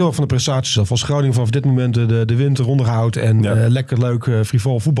 dat hangt heel erg van de prestaties af. Als Groningen vanaf dit moment de winter onderhoudt en lekker leuk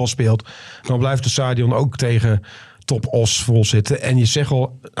frivol voetbal speelt, dan blijft het stadion ook tegen top-os vol zitten. En je zegt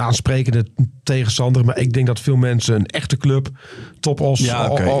al aansprekende tegenstander, maar ik denk dat veel mensen een echte club top-os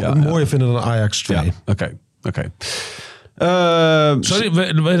mooier vinden dan Ajax 2. Ja, oké. Sorry,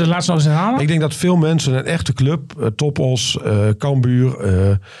 wil je de laatste nog eens herhalen? Ik denk dat veel mensen een echte club, Topos, Cambuur,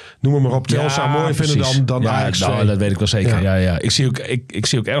 noem maar op, Telstar mooier vinden dan Ajax 2. Nou, dat weet ik wel zeker. Ja. Ik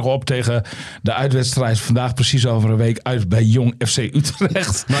zie ook erg op tegen de uitwedstrijd vandaag precies over een week uit bij Jong FC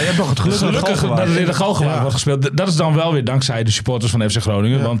Utrecht. Nou, je hebt nog het gelukkig dat het in de Galgenwaard wordt gespeeld. Dat is dan wel weer dankzij de supporters van FC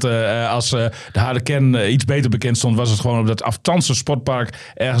Groningen. Ja. Want als de harde kern iets beter bekend stond, was het gewoon op dat Aftanse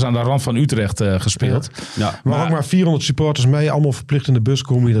sportpark ergens aan de rand van Utrecht gespeeld. Ja. Maar ook maar 400 supporters mee, allemaal verplicht in de bus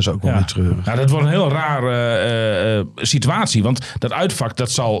komen. Dat is ook wel weer treurig. Nou, dat wordt een heel rare situatie. Want dat uitvak,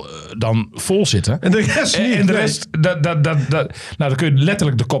 dat zal dan vol zitten. En de rest niet. En de rest, dan kun je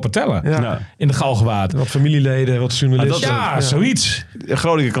letterlijk de koppen tellen. Ja. In de Galgenwaard. Wat familieleden, wat journalisten. Zoiets.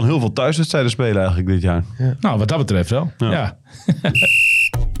 Groningen kan heel veel thuiswedstrijden spelen eigenlijk dit jaar. Ja. Nou, wat dat betreft wel. Ja.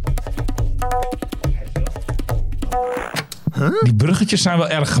 Die bruggetjes zijn wel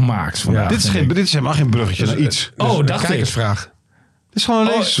erg gemaakt vandaag. Dit is helemaal geen bruggetje naar iets. Dacht ik. Vraag. Het is gewoon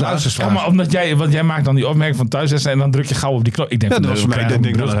een luistervraag. Maar omdat jij maakt dan die opmerking van thuiswedstrijd en dan druk je gauw op die knop. Ik denk dat was voor mij. Dan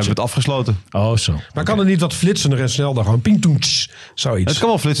hebben we het afgesloten. Oh, zo. Maar kan er niet wat flitsender en snel dan gewoon ping-toens, zoiets? Het kan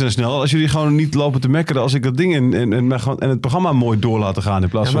wel flitsen en snel. Als jullie gewoon niet lopen te mekkeren als ik dat ding en het programma mooi door laten gaan in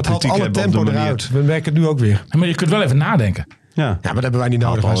plaats van kritiek hebben. Het haalt alle tempo eruit. We merken het nu ook weer. Maar je kunt wel even nadenken. Ja, maar dat hebben wij niet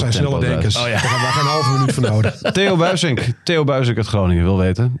nodig. Wij zijn snelle denkers. Daar hebben wij geen halve minuut voor nodig. Theo Buijsink uit Groningen wil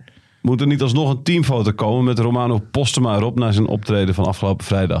weten. Moet er niet alsnog een teamfoto komen met Romano Postema erop na zijn optreden van afgelopen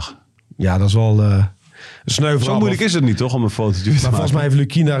vrijdag? Ja, dat is wel... Zo moeilijk is het niet, toch, om een fotootje te maken? Maar volgens mij heeft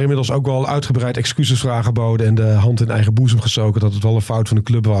Lukien daar inmiddels ook wel uitgebreid excuses voor aangeboden en de hand in eigen boezem gestoken dat het wel een fout van de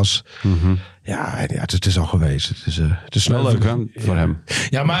club was. Mm-hmm. Ja, het is al geweest. Het is wel leuk voor hem.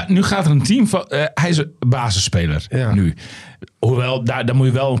 Ja, maar nu gaat er een team van... hij is een basisspeler nu. Hoewel, daar moet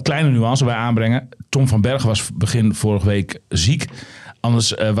je wel een kleine nuance bij aanbrengen. Tom van Bergen was begin vorige week ziek.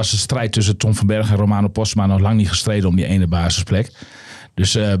 Anders was de strijd tussen Tom van Bergen en Romano Postma nog lang niet gestreden om die ene basisplek.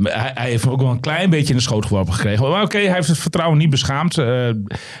 Dus hij heeft ook wel een klein beetje in de schoot geworpen gekregen. Maar oké, hij heeft het vertrouwen niet beschaamd.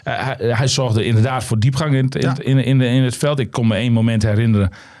 Hij zorgde inderdaad voor diepgang in het veld. Ik kon me 1 moment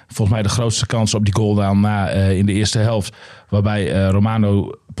herinneren. Volgens mij de grootste kans op die goal dan in de eerste helft. Waarbij Romano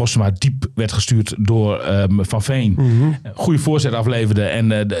Postma diep werd gestuurd door Van Veen. Mm-hmm. Goede voorzet afleverde.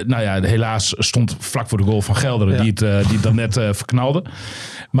 En helaas stond vlak voor de goal van Gelderen. Die het dan net verknalde.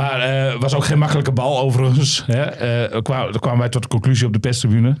 Maar was ook geen makkelijke bal overigens. Daar kwamen wij tot de conclusie op de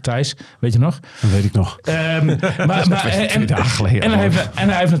perstribune. Thijs, weet je nog? Dat weet ik nog. En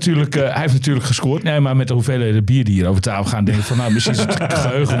hij heeft natuurlijk gescoord. Nee, maar met de hoeveelheden bier die hier over tafel gaan, denk ik van nou, misschien is het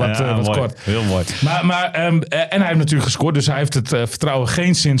geheugen wat kort. Heel mooi. En hij heeft natuurlijk gescoord. Dus hij heeft het vertrouwen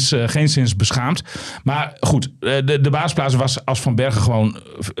geenszins beschaamd. Maar goed, de basisplaats was als Van Bergen gewoon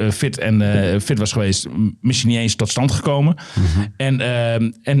fit was geweest, misschien niet eens tot stand gekomen.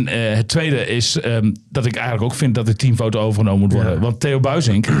 Mm-hmm. En het tweede is dat ik eigenlijk ook vind dat de teamfoto overgenomen moet worden. Want Theo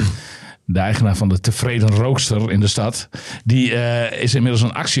Buijsink, de eigenaar van de tevreden rookster in de stad, die is inmiddels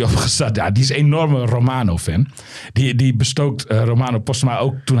een actie opgestart. Ja, die is een enorme Romano-fan. Die bestookt Romano Postma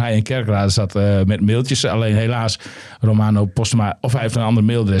ook toen hij in Kerkrade zat met mailtjes. Alleen helaas, Romano Postma, of hij heeft een ander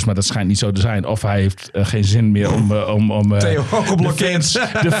mailadres, maar dat schijnt niet zo te zijn. Of hij heeft geen zin meer om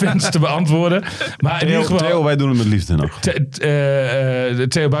de fans te beantwoorden. Maar in ieder geval, Theo, wij doen het met liefde nog.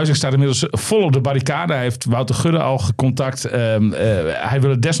 Theo Buijsink staat inmiddels vol op de barricade. Hij heeft Wouter Gudde al gecontact. Hij wil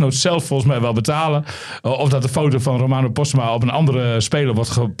het desnoods zelf volgens mij wel betalen. Of dat de foto van Romano Postma op een andere speler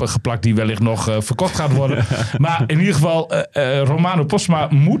wordt geplakt die wellicht nog verkocht gaat worden. Maar in ieder geval, Romano Postma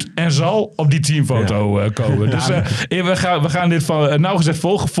moet en zal op die teamfoto komen. Dus we gaan dit van nauwgezet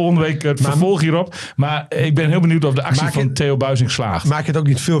volgen. Volgende week het vervolg hierop. Maar ik ben heel benieuwd of de actie van Theo Buijsink slaagt. Maak je het ook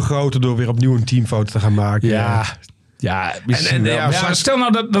niet veel groter door weer opnieuw een teamfoto te gaan maken? Ja, stel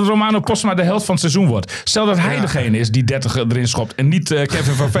nou dat Romano Postma de helft van het seizoen wordt. Stel dat hij degene is die 30 erin schopt en niet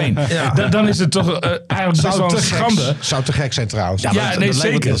Kevin van Veen. Dan is het toch eigenlijk best wel een schande. Zou te gek zijn trouwens.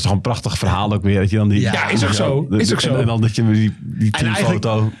 Zeker. Dat is toch een prachtig verhaal ook weer. Dat je dan is ook zo. En dan dat je die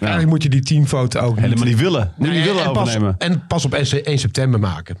teamfoto... Eigenlijk moet je die teamfoto ook helemaal niet willen. Overnemen. En pas op 1 september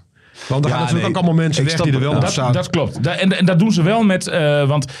maken. Want er gaan natuurlijk ook allemaal mensen weg die er wel op staan. Dat klopt. En dat doen ze wel met...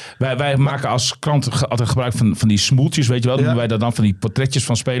 want wij maken als krant altijd gebruik van die smoeltjes, weet je wel. Dan doen wij dat dan van die portretjes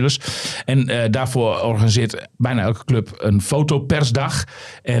van spelers. En daarvoor organiseert bijna elke club een fotopersdag.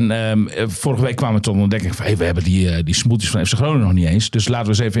 En vorige week kwamen we tot de ontdekking van... we hebben die smoeltjes van FC Groningen nog niet eens. Dus laten we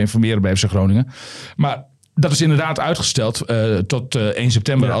eens even informeren bij FC Groningen. Maar... dat is inderdaad uitgesteld tot 1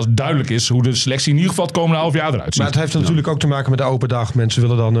 september... als duidelijk is hoe de selectie in ieder geval het komende half jaar eruit ziet. Maar het heeft natuurlijk ook te maken met de open dag. Mensen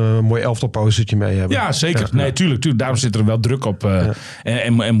willen dan een mooi elftalpostertje mee hebben. Ja, zeker. Nee, tuurlijk. Daarom zit er wel druk op.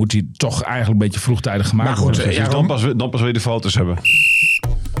 En moet die toch eigenlijk een beetje vroegtijdig gemaakt worden. Dus dan pas weer de foto's hebben.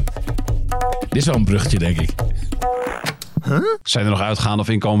 Dit is wel een bruggetje, denk ik. Zijn er nog uitgaande of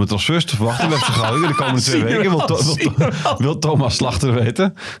inkomende transfers te verwachten bij FC Groningen de komende 2 weken? Wil Thomas Slachter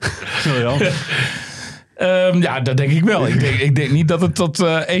weten? Dat denk ik wel. Ik denk niet dat het tot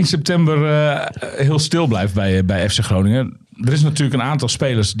 1 september heel stil blijft bij FC Groningen. Er is natuurlijk een aantal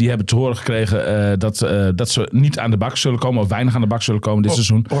spelers die hebben te horen gekregen dat ze niet aan de bak zullen komen. Of weinig aan de bak zullen komen dit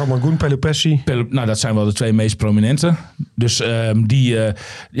seizoen. Ormagoen, Pelopessi. Dat zijn wel de 2 meest prominente. Dus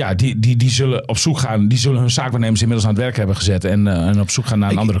die zullen op zoek gaan. Die zullen hun zaakwaarnemers inmiddels aan het werk hebben gezet. En op zoek gaan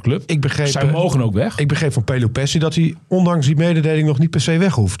naar een andere club. Zij mogen ook weg. Ik begreep van Pelopessi dat hij ondanks die mededeling nog niet per se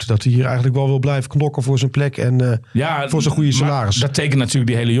weg hoeft. Dat hij hier eigenlijk wel wil blijven knokken voor zijn plek. En voor zijn goede salaris. Dat tekent natuurlijk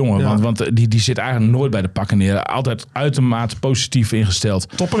die hele jongen. Ja. Want die zit eigenlijk nooit bij de pakken neer. Altijd uitermate positief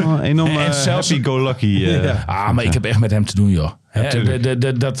ingesteld. Topper. Enorm happy-go-lucky. Maar ik heb echt met hem te doen, joh.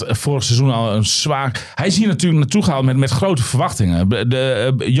 Dat vorig seizoen al een zwaar... Hij is hier natuurlijk naartoe gehaald met grote verwachtingen.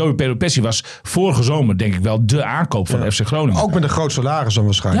 Joey Pelopessi was vorige zomer denk ik wel de aankoop van FC Groningen. Ook met een groot salaris dan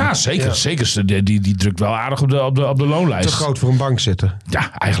waarschijnlijk. Ja, zeker. Ja. Zeker. Die drukt wel aardig op de loonlijst. Te groot voor een bank zitten.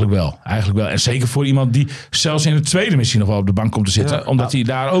 Ja, eigenlijk wel. En zeker voor iemand die zelfs in het tweede misschien nog wel op de bank komt te zitten. Ja. Omdat hij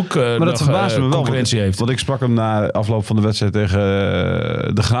daar ook concurrentie heeft. Want ik sprak hem na afloop van de wedstrijd tegen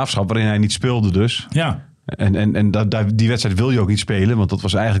de Graafschap, waarin hij niet speelde dus. Ja. En die wedstrijd wil je ook niet spelen. Want dat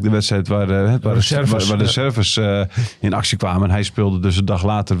was eigenlijk de wedstrijd waar de servers in actie kwamen. En hij speelde dus een dag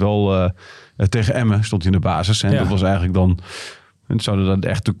later wel tegen Emmen. Stond hij in de basis. En dat was eigenlijk dan En zouden dan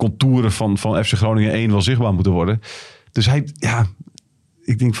echt de contouren van FC Groningen 1 wel zichtbaar moeten worden. Dus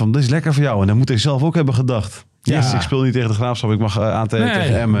ik denk van, dit is lekker voor jou. En dan moet hij zelf ook hebben gedacht. Ja. Yes, ik speel niet tegen de Graafschap. Ik mag aantreden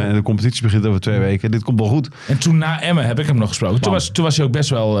tegen Emmen. En de competitie begint over 2 weken. Dit komt wel goed. En toen na Emmen heb ik hem nog gesproken. Toen was hij ook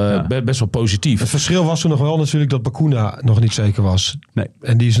best wel positief. Het verschil was toen nog wel natuurlijk dat Bacuna nog niet zeker was. Nee.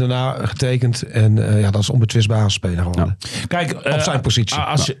 En die is daarna getekend. En dat is onbetwistbare speler geworden. Ja. Kijk, op zijn positie.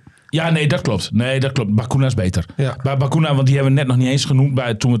 Dat klopt. Bacuna is beter. Ja. Bij Bacuna, want die hebben we net nog niet eens genoemd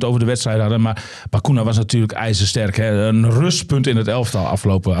toen we het over de wedstrijd hadden. Maar Bacuna was natuurlijk ijzersterk. Hè? Een rustpunt in het elftal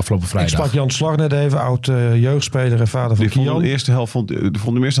afgelopen vrijdag. Ik sprak Jan Slag net even, oud jeugdspeler en vader van Kian. De eerste half vond hij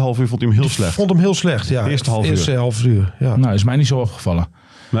hem heel slecht. Vond hem heel slecht, ja. Eerste half uur. Ja. Nou, is mij niet zo opgevallen.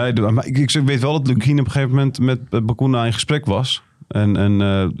 Nee, maar ik weet wel dat Lukien op een gegeven moment met Bacuna in gesprek was. En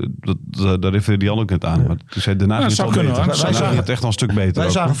daar refereerde Jan ook net aan. Maar toen zei daarna ging het al beter. Wij zagen het echt al een stuk beter.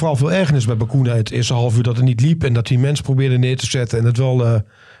 Wij zagen vooral veel ergernis bij Bacuna het eerste half uur dat het niet liep. En dat hij mensen probeerde neer te zetten. En het wel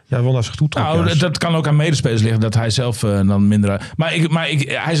naar zich toe trok. Nou, dat kan ook aan medespelers liggen. Dat hij zelf dan minder... Maar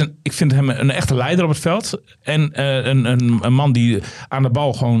ik vind hem een echte leider op het veld. En een man die aan de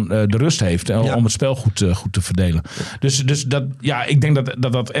bal gewoon de rust heeft. Om het spel goed te verdelen. Dus dat, ik denk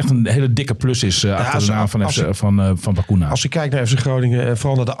dat echt een hele dikke plus is achter de naam van Bacuna. Als je kijkt naar FC Groningen en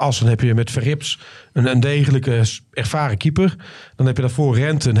vooral naar de as, dan heb je met Verrips een degelijke ervaren keeper. Dan heb je daarvoor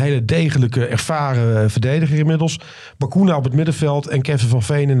Rente, een hele degelijke ervaren verdediger inmiddels. Bacuna op het middenveld en Kevin van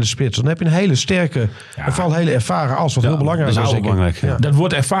Veen in de spits. Dan heb je een hele sterke en vooral een hele ervaren as. Wat heel belangrijk is. Dat is ook belangrijk. Ja. Dat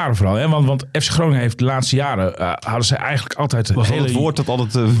wordt ervaren vooral. Hè? Want FC Groningen heeft de laatste jaren hadden ze eigenlijk altijd het woord dat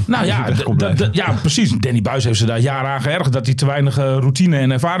altijd precies. Danny Buijs heeft ze daar jaren aan geërgerd dat hij te weinig routine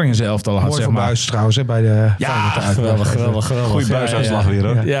en ervaring in zijn elftal had. Mooi voor Buijs trouwens bij de geweldig. Goeie Buijsuitslag weer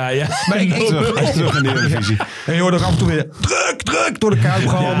hoor. Ja. Maar ik terug in de Eredivisie. En je hoort ook af en toe weer druk door de kuip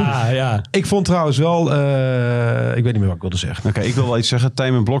gaan. Ja. Ik vond trouwens wel, ik weet niet meer wat ik wilde zeggen. Oké, ik wil wel iets zeggen.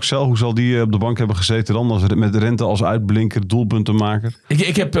 Tijmen Blokcel, hoe zal die op de bank hebben gezeten dan? Met Rente als uitblinker, doelpuntenmaker.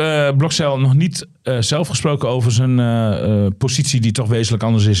 Ik heb Blokcel nog niet zelf gesproken over zijn positie die toch wezenlijk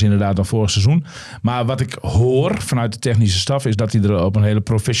anders is inderdaad dan vorig seizoen. Maar wat ik hoor vanuit de technische staf is dat hij er op een hele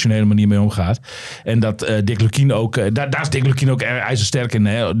professionele manier mee omgaat. En dat Dick Lukien ook, daar is Dick Lukien ook ijzersterk in.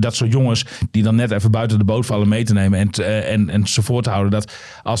 Hè? Dat soort jongens die dan net even buiten de boot vallen mee te nemen en ze voor te houden dat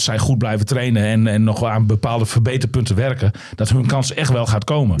als zij goed blijven trainen en nog aan bepaalde verbeterpunten werken, dat hun kans echt wel gaat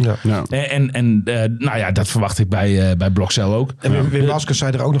komen. Ja. Dat verwacht ik bij Blokcel ook. En Wim Waskers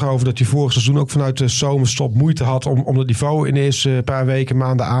zei er ook nog over dat hij vorig seizoen ook vanuit de zomerstop moeite had om het niveau in de eerste paar weken,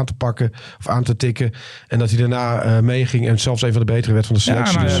 maanden aan te pakken of aan te tikken. En dat hij daarna meeging en zelfs een van de betere werd van de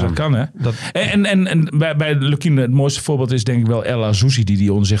selectie. Ja, dat kan hè. En bij Lukien het mooiste voorbeeld is denk ik wel El Azouzi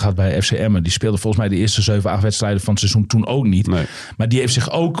die onder zich had bij FC Emmen. Die speelde volgens mij de eerste 7-8 wedstrijden van het seizoen toen ook niet. Nee. Maar die heeft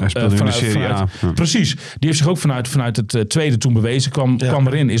zich ook precies. Die heeft zich ook vanuit het tweede toen bewezen. Kwam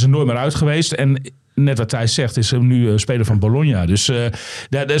erin, is er nooit meer uit geweest. En net wat Thijs zegt, is hem nu speler van Bologna. Dus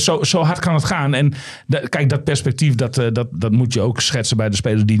zo hard kan het gaan. En kijk, dat perspectief, dat moet je ook schetsen bij de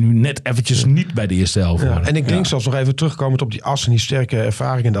spelers die nu net eventjes niet bij de eerste helft waren. En ik denk zelfs nog even terugkomend op die as en die sterke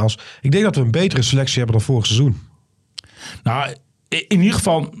ervaring in de as. Ik denk dat we een betere selectie hebben dan vorig seizoen. Nou, in ieder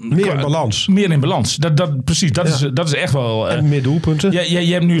geval meer in balans. Meer in balans. Precies, dat is echt wel. En meer doelpunten.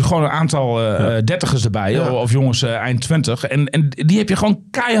 Je hebt nu gewoon een aantal dertigers erbij. Ja. Of jongens eind 20. En die heb je gewoon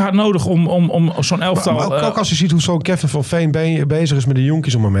keihard nodig om zo'n elftal. Maar ook als je ziet hoe zo'n Kevin van Veen bezig is met de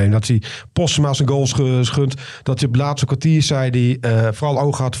jonkies om hem heen. Dat hij Postema zijn goals schunt. Dat hij op het laatste kwartier zei die vooral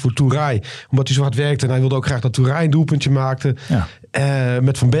oog had voor Touré. Omdat hij zo hard werkte. En hij wilde ook graag dat Touré een doelpuntje maakte. Ja.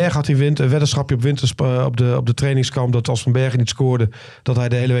 Met Van Berg had hij een weddenschapje op de trainingskamp. Dat als Van Berg niet scoorde, dat hij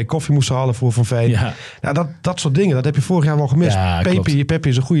de hele week koffie moest halen voor Van Veen. Ja. Nou, dat soort dingen, dat heb je vorig jaar wel gemist. Ja, Pepe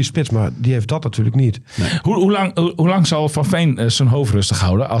is een goede spits, maar die heeft dat natuurlijk niet. Nee. Hoe lang zal Van Veen zijn hoofd rustig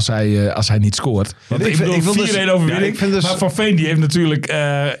houden als hij niet scoort? Want ik bedoel 4-1 overwinning. Maar Van Veen die heeft natuurlijk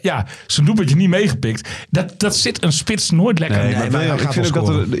zijn doelpuntje niet meegepikt. Dat zit een spits nooit lekker. Nee, ik vind ook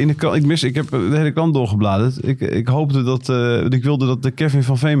dat ik heb de hele krant doorgebladerd. Ik hoopte dat ik wilde dat de Kevin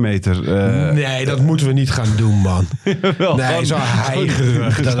van Veen meter. Nee, dat moeten we niet gaan doen, man. Nee, zo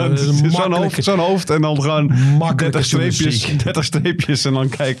heigerig. Zo'n hoofd en dan gewoon 30 streepjes en dan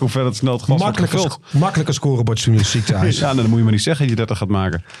kijken hoe ver het snel het glas wordt gevuld. Makkelijke scorebordjournalistiek thuis. Ja, dan moet je maar niet zeggen dat je 30 gaat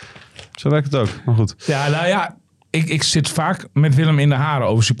maken. Zo werkt het ook, maar goed. Ja, nou ja. Ik zit vaak met Willem in de haren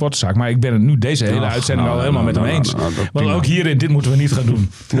over supporterzaak. Maar ik ben het nu deze hele uitzending al helemaal met hem eens. Want ook hierin, dit moeten we niet gaan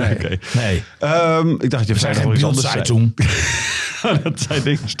doen. Nee. Ik dacht, je zei nog iets anders. Dat zijn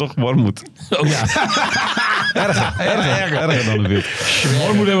dingen toch Wormoed. Oh ja. Erger dan een wit.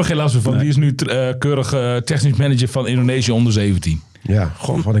 Wormoed hebben we geen last van. Die is nu keurig technisch manager van Indonesië onder 17. Ja,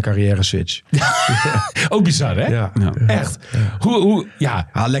 gewoon van een carrière switch. Ook bizar, hè? Ja. Echt. Ja.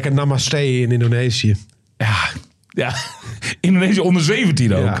 Lekker namaste in Indonesië. Ja. Indonesië onder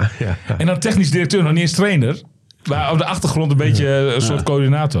 17 ook. Ja. En dan technisch directeur, nog niet eens trainer. Maar op de achtergrond een beetje een soort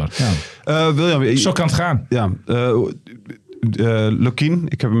coördinator. Ja. William, Zo kan het gaan. Ja. Lukien,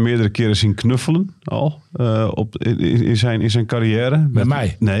 ik heb hem meerdere keren zien knuffelen al in zijn carrière. Met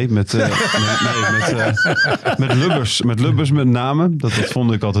mij? Nee, met Lubbers. Met Lubbers met name. Dat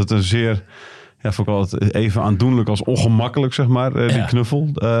vond ik altijd een zeer... Ja, vond ik altijd even aandoenlijk als ongemakkelijk, zeg maar, die knuffel.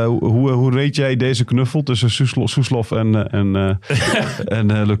 Hoe reed jij deze knuffel tussen Suslov en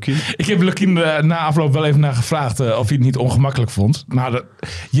Lukien? Ik heb Lukien na afloop wel even naar gevraagd of hij het niet ongemakkelijk vond. Maar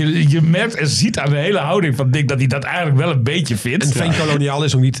je merkt en ziet aan de hele houding van Dick dat hij dat eigenlijk wel een beetje vindt. En Veen Koloniaal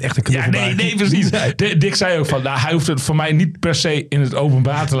is ook niet echt een knuffel. Nee, precies. Dick zei ook van, hij hoeft het voor mij niet per se in het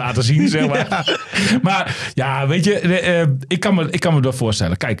openbaar te laten zien, zeg maar. Ja. Maar ja, weet je, ik kan me dat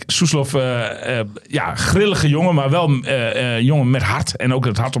voorstellen. Kijk, Suslov... grillige jongen, maar wel jongen met hart. En ook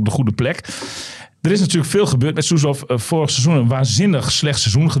het hart op de goede plek. Er is natuurlijk veel gebeurd met Suslov. Vorig seizoen een waanzinnig slecht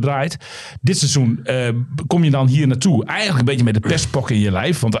seizoen gedraaid. Dit seizoen kom je dan hier naartoe. Eigenlijk een beetje met de pestpok in je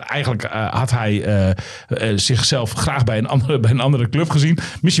lijf. Want eigenlijk had hij zichzelf graag bij een andere club gezien.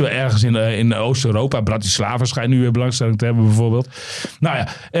 Misschien wel ergens in Oost-Europa. Bratislava schijnt nu weer belangstelling te hebben bijvoorbeeld. Nou ja,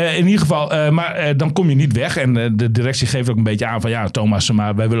 in ieder geval. Maar dan kom je niet weg. En de directie geeft ook een beetje aan van... Ja, Thomas,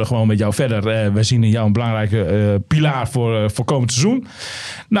 maar wij willen gewoon met jou verder. Wij zien in jou een belangrijke pilaar voor komend seizoen.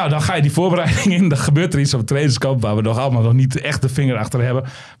 Nou, dan ga je die voorbereiding in. Dan gebeurt er iets op het trainingskamp waar we nog niet echt de vinger achter hebben.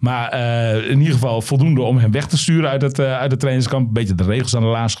 Maar in ieder geval voldoende om hem weg te sturen uit het trainingskamp. Een beetje de regels aan de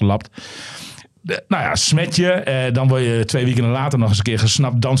laars gelapt. Smetje. Dan word je 2 weken later nog eens een keer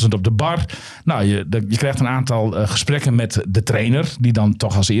gesnapt dansend op de bar. Nou, je krijgt een aantal gesprekken met de trainer. Die dan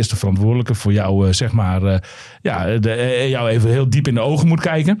toch als eerste verantwoordelijke voor jou, jou even heel diep in de ogen moet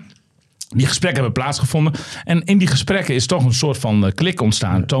kijken. Die gesprekken hebben plaatsgevonden. En in die gesprekken is toch een soort van klik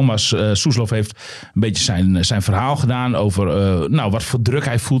ontstaan. Thomas Suslov heeft een beetje zijn verhaal gedaan over wat voor druk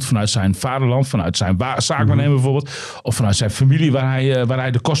hij voelt vanuit zijn vaderland, vanuit zijn zaakwaarnemer bijvoorbeeld, of vanuit zijn familie waar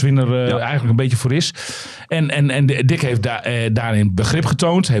hij de kostwinner eigenlijk een beetje voor is. En Dick heeft daarin begrip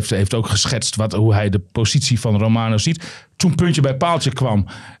getoond. Heeft ook geschetst hoe hij de positie van Romano ziet. Toen puntje bij paaltje kwam.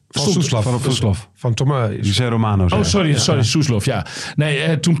 Van Thomas. Die zei Romano. Oh, sorry, Suslov, ja.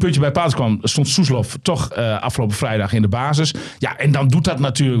 Nee, toen puntje bij paaltje kwam, stond Suslov toch afgelopen vrijdag in de basis. Ja, en dan doet dat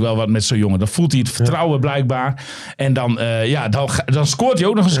natuurlijk wel wat met zo'n jongen. Dan voelt hij het vertrouwen blijkbaar. En dan scoort hij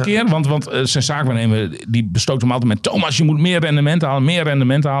ook nog eens een keer. Want zijn zaakwaarnemer, die bestookt hem altijd met... Thomas, je moet meer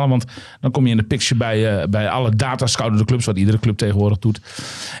rendement halen. Want dan kom je in de picture bij alle datascoutende clubs, wat iedere club tegenwoordig doet.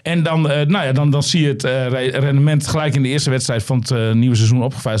 En dan zie je het rendement gelijk in de eerste wedstrijd van het nieuwe seizoen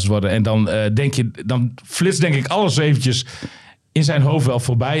opgevijzeld worden. En dan flitst denk ik alles eventjes in zijn hoofd wel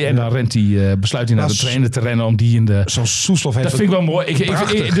voorbij. En dan besluit hij naar de trainer te rennen om die in de... Zoals Suslov heeft. Dat vind ik wel mooi.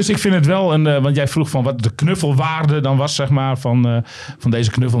 Dus ik vind het wel want jij vroeg van wat de knuffelwaarde dan was, zeg maar, van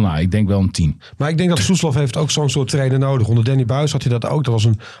deze knuffel. Nou, ik denk wel een 10. Maar ik denk dat Suslov heeft ook zo'n soort trainer nodig. Onder Danny Buis had hij dat ook. Dat was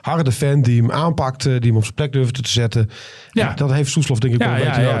een harde fan die hem aanpakte, die hem op zijn plek durfde te zetten. Ja. Dat heeft Suslov denk ik wel een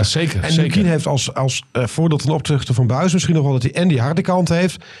beetje nodig. Zeker. En Lukien heeft als voordeel ten opzichte van Buis misschien nog wel dat hij en die harde kant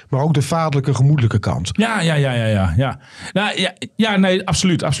heeft, maar ook de vaderlijke, gemoedelijke kant. Ja, nee,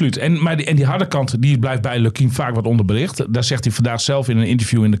 absoluut. Maar die harde kant, die blijft bij Lukien vaak wat onderbelicht. Daar zegt hij vandaag zelf in een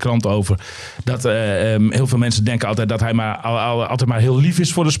interview in de krant over. Dat heel veel mensen denken altijd dat hij altijd maar heel lief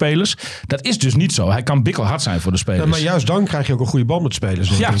is voor de spelers. Dat is dus niet zo. Hij kan bikkelhard zijn voor de spelers. Ja, maar juist dan krijg je ook een goede band met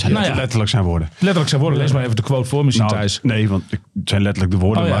spelers. Letterlijk zijn woorden. Lees maar even de quote voor misschien thuis. Nee, want het zijn letterlijk de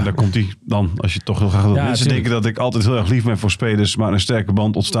woorden. Maar daar komt hij dan, als je toch heel graag... mensen denken dat ik altijd heel erg lief ben voor spelers. Maar een sterke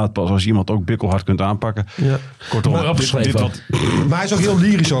band ontstaat pas als je iemand ook bikkelhard kunt aanpakken. Ja. Kortom, maar hij is ook heel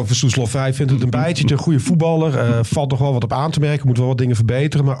lyrisch over Suslov. Hij vindt het een bijtje, een goede voetballer. Valt nog wel wat op aan te merken. Moet wel wat dingen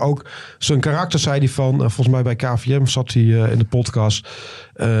verbeteren. Maar ook zijn karakter, zei hij van... volgens mij bij KVM zat hij in de podcast.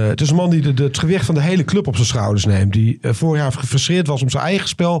 Het is een man die het gewicht van de hele club op zijn schouders neemt. Die vorig jaar gefrustreerd was om zijn eigen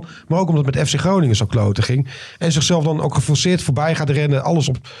spel. Maar ook omdat het met FC Groningen zo kloten ging. En zichzelf dan ook geforceerd voorbij gaat rennen. Alles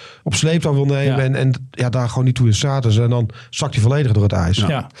op sleeptouw wil nemen. En daar gewoon niet toe in staat is. En dan zakt hij volledig door het ijs.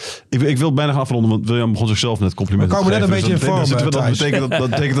 Ja. Ik wil bijna gaan afronden. Want William begon zichzelf net complimenten te geven. We komen net een beetje in vorm. Dat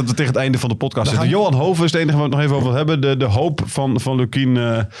betekent dat we tegen het einde van de podcast zitten. Johan Hove is het enige waar we het nog even over wil hebben. De hoop van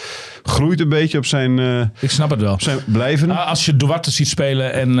Lukien groeit een beetje op zijn... ik snap het wel. Zijn blijven. Als je Duarte ziet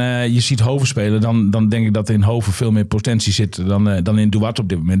spelen en je ziet Hove spelen, dan denk ik dat in Hove veel meer potentie zit dan in Duarte op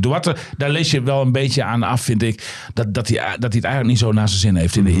dit moment. Duarte, daar lees je wel een beetje aan af, vind ik, dat hij het eigenlijk niet zo naar zijn zin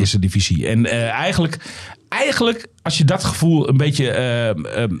heeft in de eerste divisie. En eigenlijk, als je dat gevoel een beetje,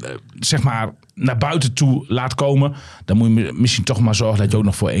 zeg maar, naar buiten toe laat komen, dan moet je misschien toch maar zorgen dat je ook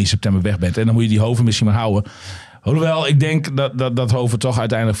nog voor 1 september weg bent. En dan moet je die Hove misschien maar houden. Hoewel, ik denk dat Hove toch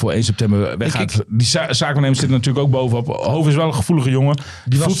uiteindelijk voor 1 september weggaat. Die zaakwaarnemer zit natuurlijk ook bovenop. Hove is wel een gevoelige jongen.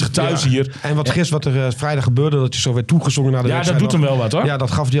 Die voelt zich thuis hier. En wat er vrijdag gebeurde, dat hij zo werd toegezongen naar de wedstrijd. Ja, dat doet hem wel wat, hoor. Ja,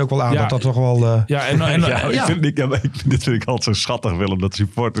 dat gaf hij ook wel aan. Dat toch wel... Dit vind ik altijd zo schattig, Willem. Dat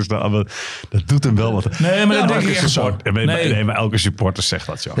supporters, dat doet hem wel wat. Nee, maar dat denk ik echt zo. Nee, maar elke supporter zegt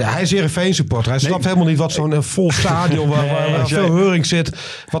dat zo. Ja, hij is Heerenveen supporter. Hij snapt helemaal niet wat zo'n vol stadion waar veel heuring zit.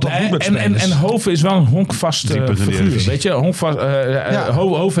 Wat dat doet met spelers. En Hove is wel een honkvast figuur. Weet je,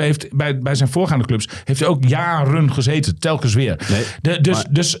 Hove heeft bij zijn voorgaande clubs heeft hij ook jaren gezeten, telkens weer. Nee,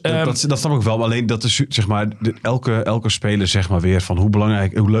 dat snap ik wel. Maar alleen dat is, zeg maar, elke speler zeg maar weer van hoe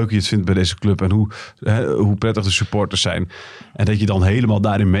belangrijk, hoe leuk je het vindt bij deze club en hoe prettig de supporters zijn. En dat je dan helemaal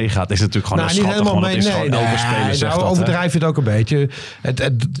daarin meegaat, is natuurlijk gewoon heel schattig. Elke speler zegt dat. Overdrijf je het ook een beetje.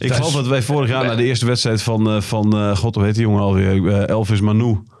 Ik geloof dat wij vorig jaar naar de eerste wedstrijd van God, hoe heet die jongen alweer? Elvis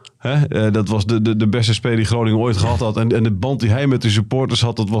Manu. Dat was de beste speler die Groningen ooit gehad had. En de band die hij met de supporters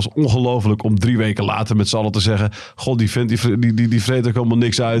had, dat was ongelooflijk om 3 weken later met z'n allen te zeggen, god, die vent die vreet ook helemaal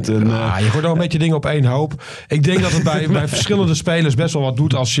niks uit. En, je hoort al een beetje dingen op één hoop. Ik denk dat het bij verschillende spelers best wel wat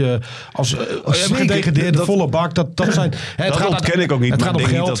doet als gedegradeerde volle bak. Dat ontken ik ook niet. Het gaat om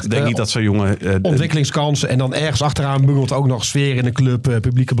geld. Ik denk niet dat zo'n jongen... ontwikkelingskansen en dan ergens achteraan bungelt ook nog sfeer in de club,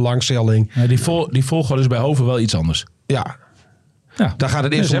 publieke belangstelling. Die volgorde is bij Hove wel iets anders. Ja. Ja, daar gaat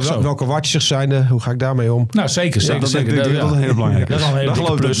het eerst om welke watjes zijn. Hoe ga ik daarmee om? Nou, zeker. Dat is een hele belangrijke. Dat is al een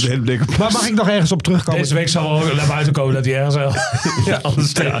hele plus. Maar mag ik nog ergens op terugkomen? Deze week zal wel naar buiten komen dat hij ergens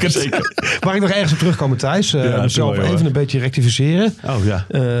anders tekent. Zeker. Mag ik nog ergens op terugkomen, Thijs? Mezelf even een beetje rectificeren. Oh ja.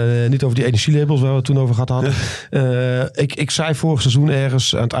 Niet over die energielabels waar we het toen over gehad hadden. Ik zei vorig seizoen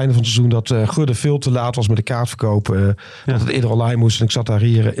ergens, aan het einde van het seizoen, dat Gudde veel te laat was met de kaartverkoop. Dat het eerder online moest. En ik zat daar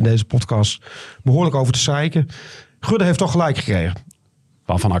hier in deze podcast behoorlijk over te zeiken. Gudde heeft toch gelijk gekregen.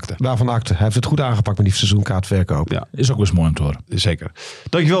 Waarvan akte. Hij heeft het goed aangepakt met die seizoenkaartverkoop. Ja. Is ook eens mooi om te horen. Zeker.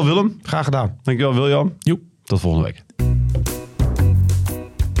 Dankjewel, Willem. Graag gedaan. Dankjewel, William. Joep. Tot volgende week.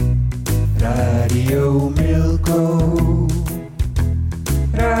 Radio Milko.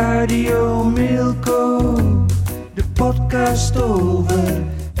 Radio Milko. De podcast over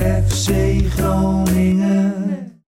FC Groningen.